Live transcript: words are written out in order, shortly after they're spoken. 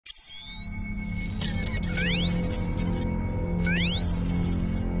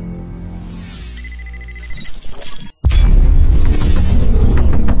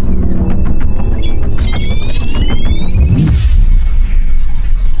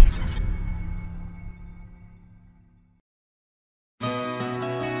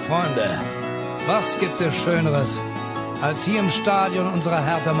Freunde, was gibt es Schöneres, als hier im Stadion unserer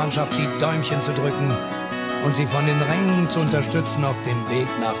Hertha-Mannschaft die Däumchen zu drücken und sie von den Rängen zu unterstützen auf dem Weg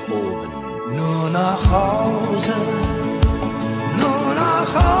nach oben. Nur nach Hause, nur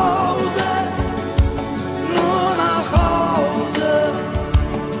nach Hause, nur nach Hause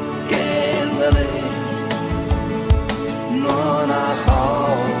gehen wir nicht. Nur nach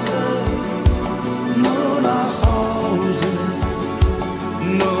Hause, nur nach Hause,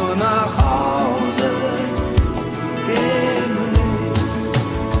 nur nach Hause gehen wir nicht.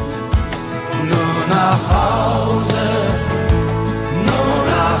 Nur nach Hause, nur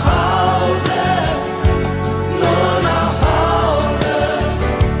nach Hause, nur nach Hause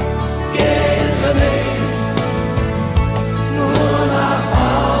gehen wir nicht. Nur nach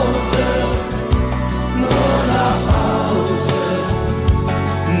Hause, nur nach Hause,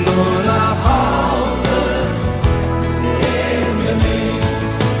 nur nach Hause gehen wir nicht.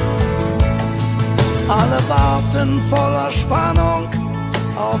 Alle warten voller Spannung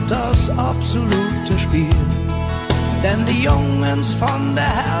auf das absolute Spiel. Denn die Jungs von der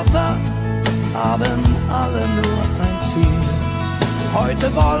Hertha haben alle nur ein Ziel.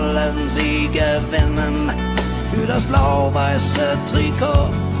 Heute wollen sie gewinnen für das blau-weiße Trikot.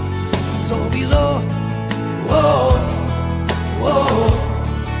 Sowieso, wow, wow,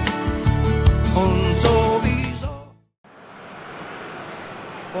 und sowieso.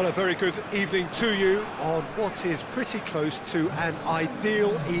 Well, a very good evening to you on what is pretty close to an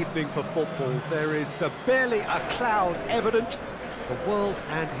ideal evening for football. There is barely a cloud evident. The world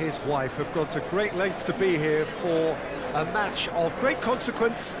and his wife have gone to great lengths to be here for a match of great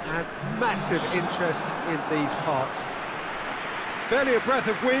consequence and massive interest in these parts. Barely a breath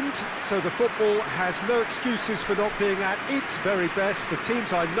of wind, so the football has no excuses for not being at its very best. The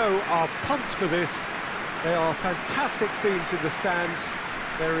teams I know are pumped for this. There are fantastic scenes in the stands.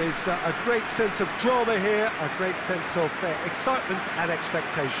 There is a great sense of drama here, a great sense of excitement and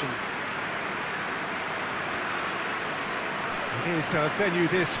expectation. It is a venue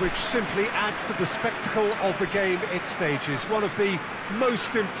this which simply adds to the spectacle of the game it stages. One of the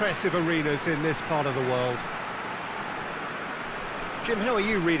most impressive arenas in this part of the world. Jim, how are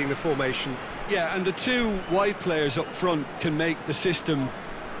you reading the formation? Yeah, and the two wide players up front can make the system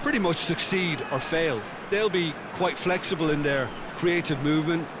pretty much succeed or fail. They'll be quite flexible in their creative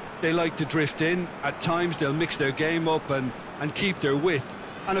movement. They like to drift in. At times they'll mix their game up and keep their width.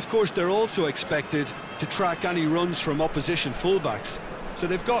 And of course they're also expected to track any runs from opposition fullbacks. So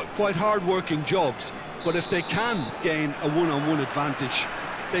they've got quite hard-working jobs, but if they can gain a one-on-one advantage,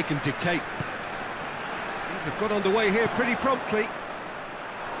 they can dictate. They've got underway here pretty promptly.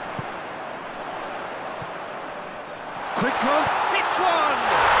 Quick cross, it's one!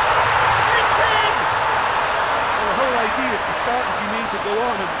 It's in! Well, the whole idea is to start as you need to go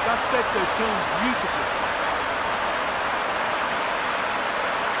on, and that set their tone beautifully.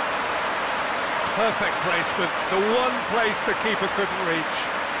 Perfect placement, the one place the keeper couldn't reach.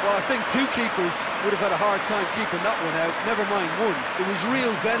 Well, I think two keepers would have had a hard time keeping that one out, never mind one. There was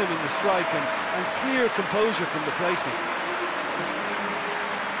real venom in the strike and clear composure from the placement.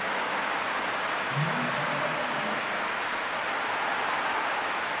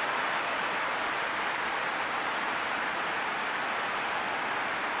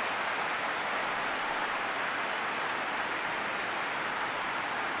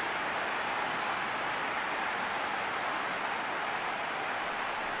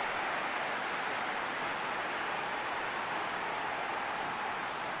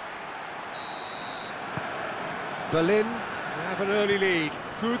 Berlin have an early lead.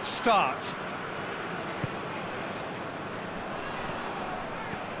 Good start.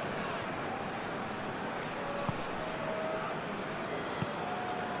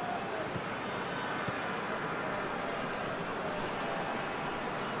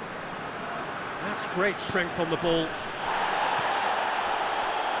 That's great strength on the ball.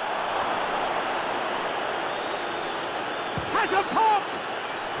 Has a pop!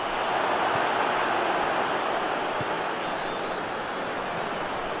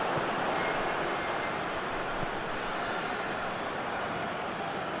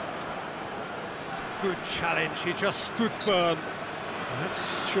 Good challenge, he just stood firm.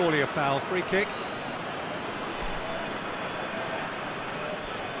 That's surely a foul, free kick.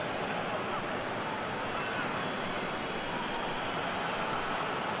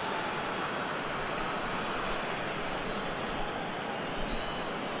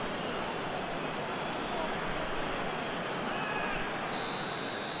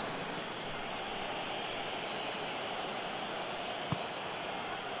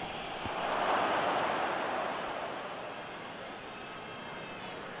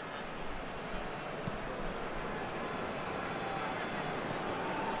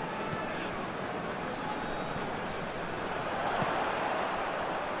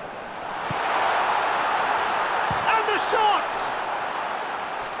 shot!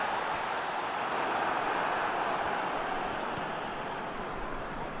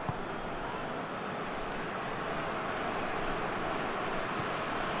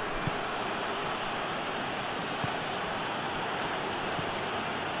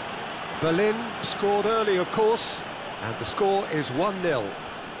 Berlin scored early, of course, and the score is 1-0.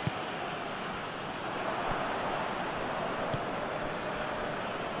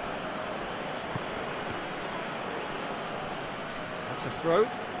 That's a throw.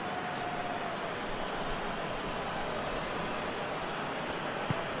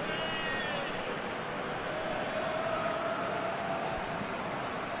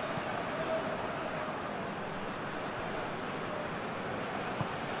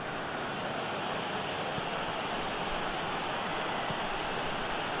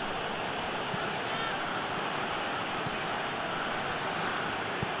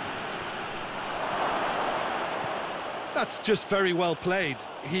 That's just very well played.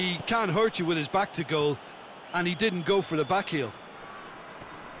 He can't hurt you with his back to goal, and he didn't go for the back heel.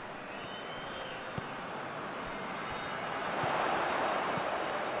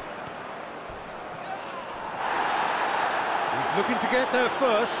 He's looking to get there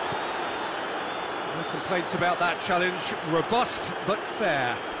first. No complaints about that challenge. Robust but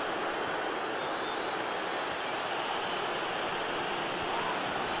fair.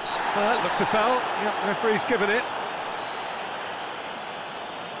 Well, that looks a foul. Yep, referee's given it.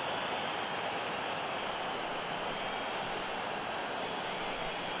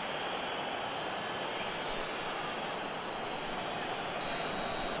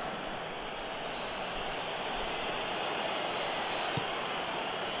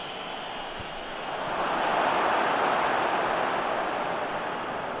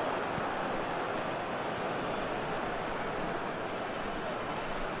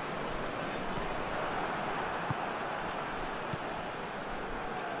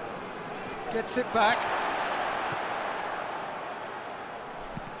 Gets it back.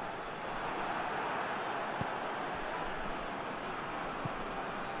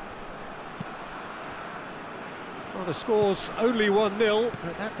 Well, the score's only 1-0,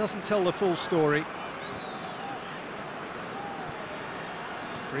 but that doesn't tell the full story.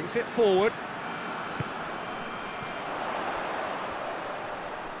 Brings it forward.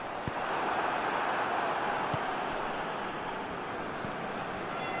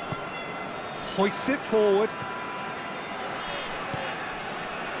 Hoists it forward. And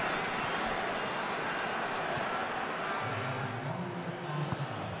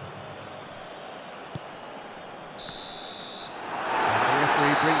the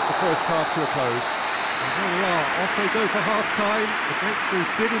referee brings the first half to a close. And there we are, off they go for half-time. The breakthrough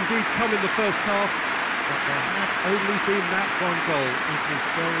did indeed come in the first half, but there has only been that one goal. It is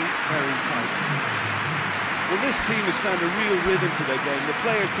very, very tight. Well, this team has found a real rhythm to their game. The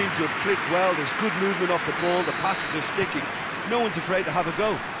players seem to have clicked well. There's good movement off the ball. The passes are sticking. No one's afraid to have a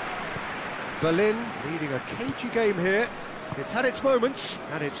go. Berlin leading a cagey game here. It's had its moments,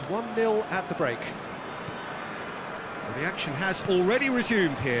 and it's 1-0 at the break. Well, the action has already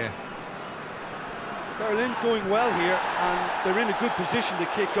resumed here. Berlin going well here, and they're in a good position to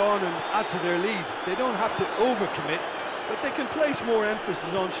kick on and add to their lead. They don't have to overcommit, but they can place more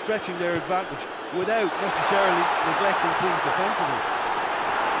emphasis on stretching their advantage without necessarily neglecting things defensively.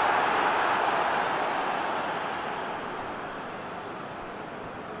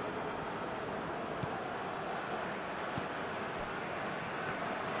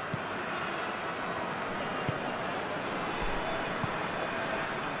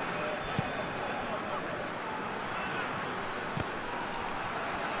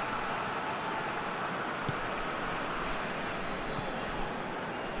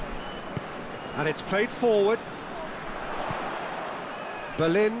 And it's played forward.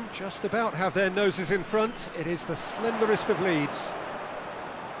 Berlin just about have their noses in front. It is the slenderest of leads.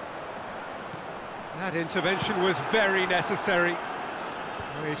 That intervention was very necessary.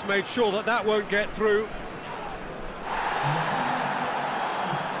 He's made sure that that won't get through.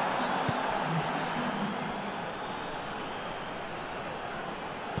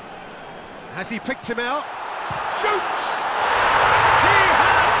 Has he picked him out? Shoots! He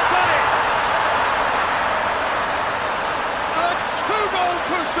has done it! A two-goal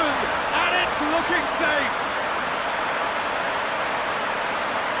cushion, and it's looking safe.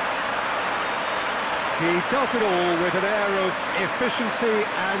 He does it all with an air of efficiency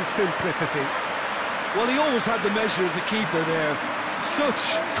and simplicity. Well, he always had the measure of the keeper there.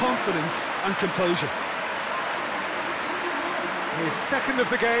 Such confidence and composure. His second of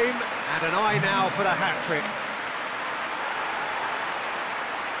the game, and an eye now for the hat-trick.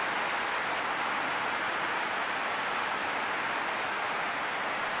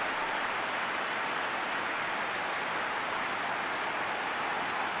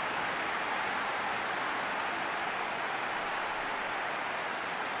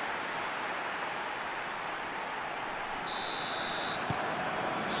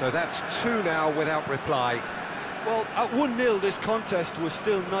 So that's 2 now without reply. Well, at 1-0 this contest was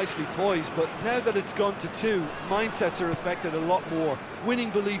still nicely poised, but now that it's gone to 2, mindsets are affected a lot more. Winning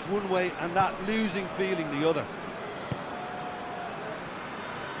belief one way and that losing feeling the other.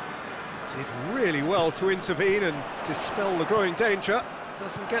 Did really well to intervene and dispel the growing danger.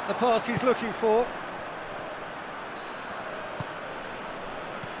 Doesn't get the pass he's looking for.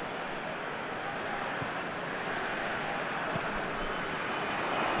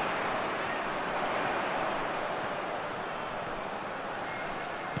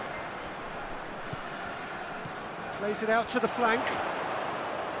 Plays it out to the flank.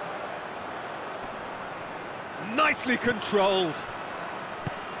 Nicely controlled.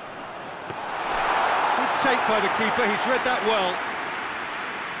 Good take by the keeper, he's read that well.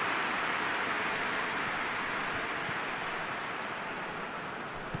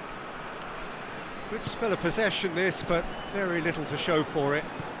 Good spell of possession this, but very little to show for it.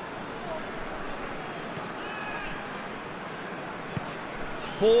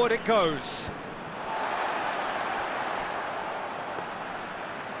 Forward it goes.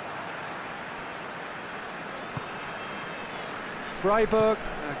 Freiburg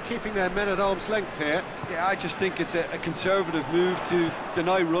keeping their men at arm's length here. Yeah, I just think it's a conservative move to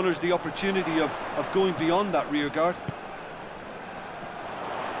deny runners the opportunity of going beyond that rear guard.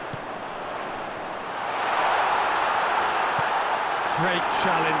 Great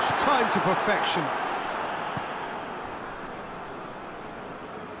challenge, time to perfection.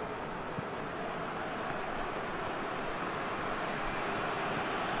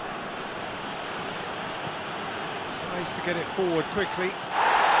 Tries to get it forward quickly.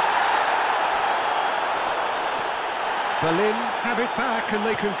 Berlin have it back and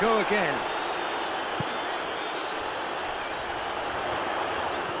they can go again.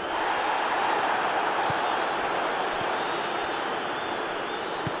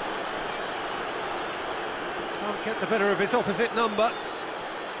 Can't get the better of his opposite number.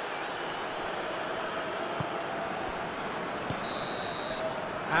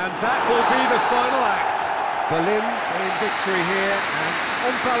 And that will be the final act. Berlin in victory here, and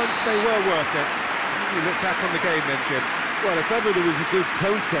on balance they were worth it. You look back on the game then, Jim. Well, if ever there was a good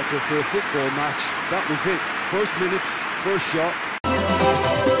tone setter for a football match, that was it. First minutes, first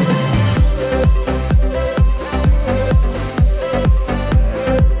shot.